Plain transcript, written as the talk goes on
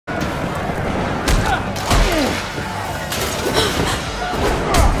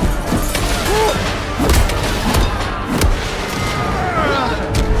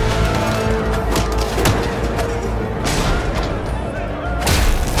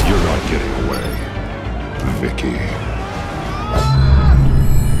Vicky.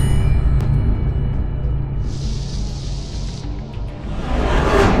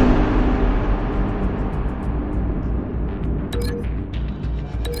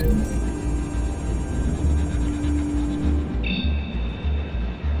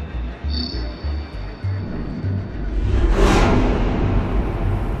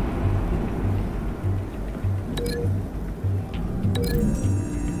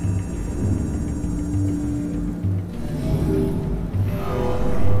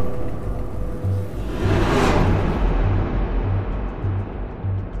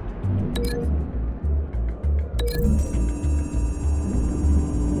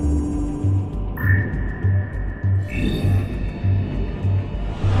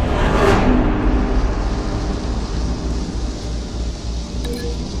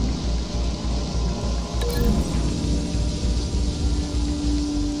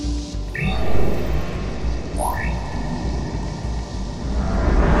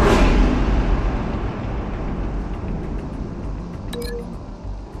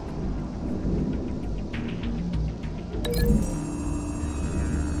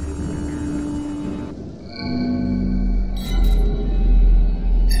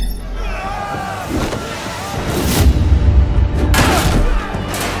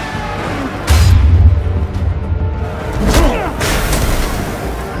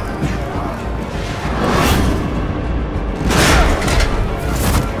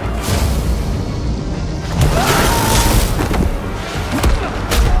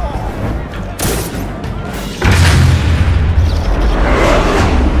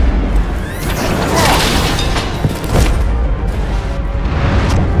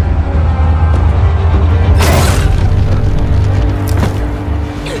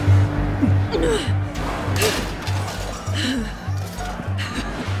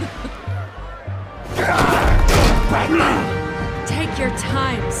 Take your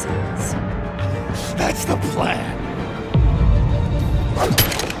time, sons. That's the plan.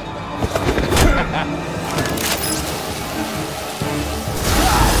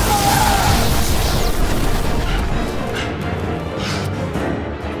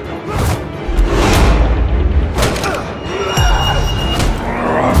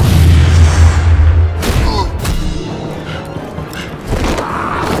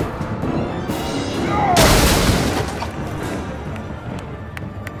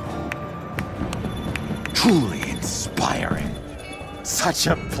 Truly inspiring. Such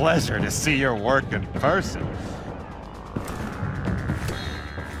a pleasure to see your work in person.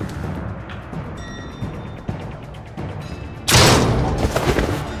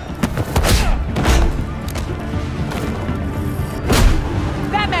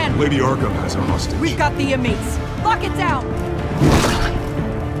 Batman! Lady Arkham has a hostage. We've got the inmates. Lock it down!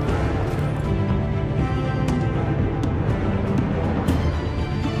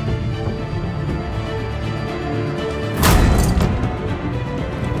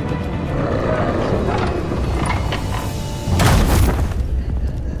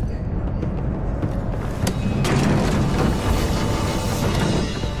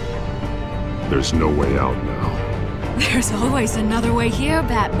 There's no way out now. There's always another way here,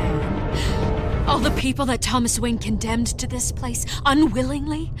 Batman. All the people that Thomas Wayne condemned to this place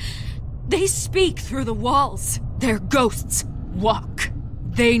unwillingly, they speak through the walls. Their ghosts walk.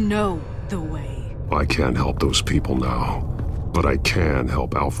 They know the way. I can't help those people now, but I can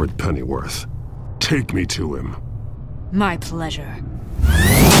help Alfred Pennyworth. Take me to him. My pleasure.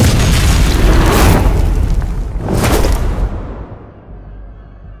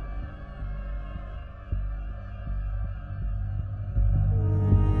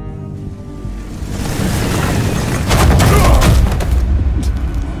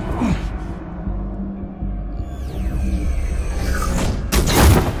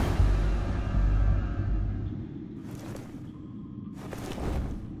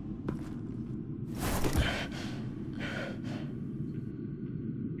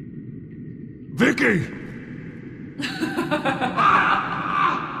 Vicky!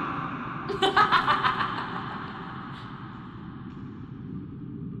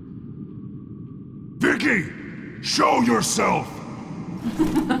 Vicky! Show yourself!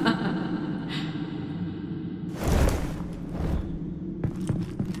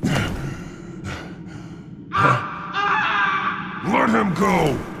 Let him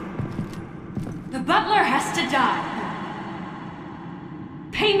go! The butler has to die.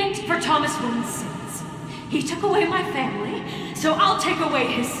 Payment for Thomas Wayne's sins. He took away my family, so I'll take away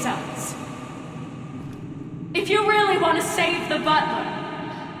his sons. If you really want to save the butler,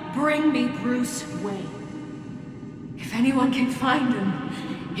 bring me Bruce Wayne. If anyone can find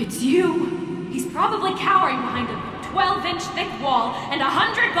him, it's you. He's probably cowering behind a 12-inch thick wall and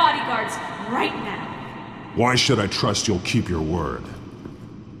 100 bodyguards right now. Why should I trust you'll keep your word?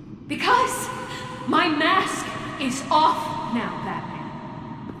 Because my mask is off now,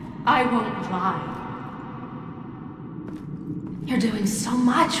 Batman. I won't lie. You're doing so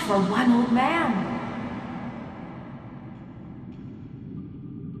much for one old man.